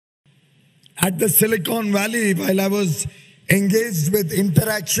at the Silicon Valley while I was engaged with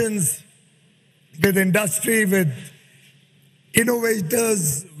interactions with industry, with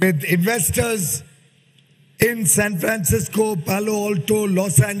innovators, with investors in San Francisco, Palo Alto,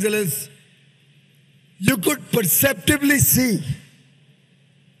 Los Angeles, you could perceptibly see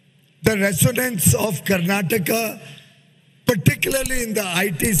the resonance of Karnataka, particularly in the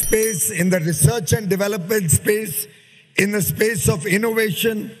IT space, in the research and development space, in the space of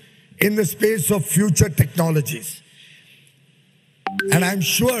innovation, in the space of future technologies. And I'm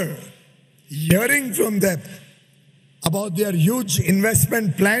sure hearing from them about their huge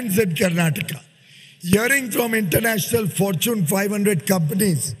investment plans in Karnataka, hearing from international Fortune 500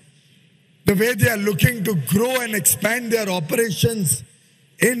 companies, the way they are looking to grow and expand their operations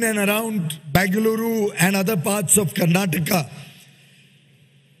in and around Bengaluru and other parts of Karnataka,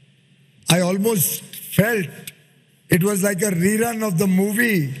 I almost felt it was like a rerun of the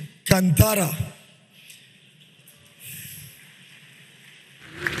movie Kantara.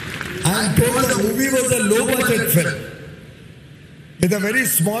 I'm told the movie was a low-budget film. With a very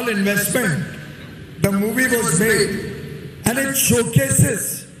small investment, the movie was made, and it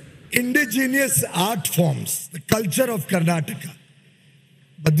showcases indigenous art forms, the culture of Karnataka.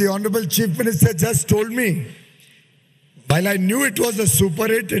 But the Honorable Chief Minister just told me, while I knew it was a super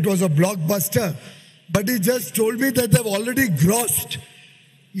hit, it was a blockbuster, but he just told me that they've already grossed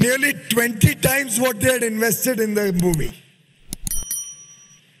nearly 20 times what they had invested in the movie.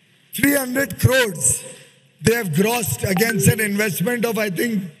 300 crores they have grossed against an investment of, I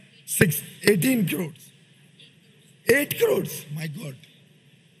think, 18 crores. 8 crores, my God.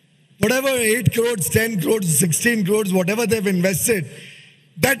 Whatever, 8 crores, 10 crores, 16 crores, whatever they've invested,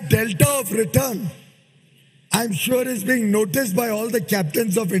 that delta of return, I'm sure is being noticed by all the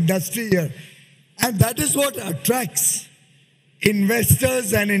captains of industry here. And that is what attracts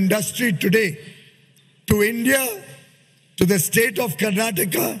investors and industry today to India, to the state of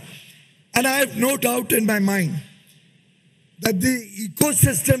Karnataka. And I have no doubt in my mind that the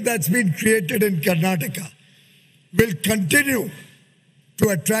ecosystem that's been created in Karnataka will continue to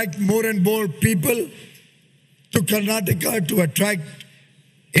attract more and more people to Karnataka, to attract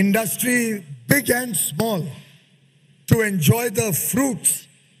industry, big and small, to enjoy the fruits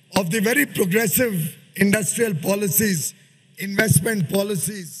of the very progressive industrial policies, investment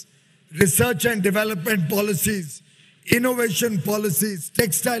policies, research and development policies, innovation policies,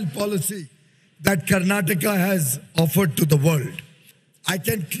 textile policy that Karnataka has offered to the world. I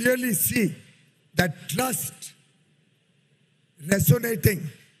can clearly see that trust resonating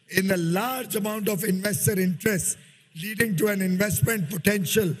in a large amount of investor interest, leading to an investment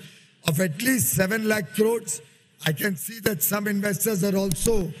potential of at least 7 lakh crores. I can see that some investors are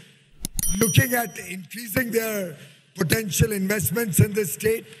also looking at increasing their potential investments in this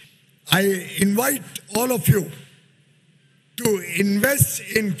state. I invite all of you to invest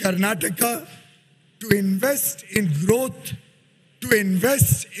in Karnataka, to invest in growth, to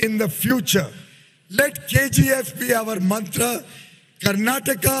invest in the future. Let KGF be our mantra,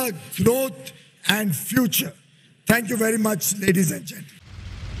 Karnataka, growth and future. Thank you very much, ladies and gentlemen.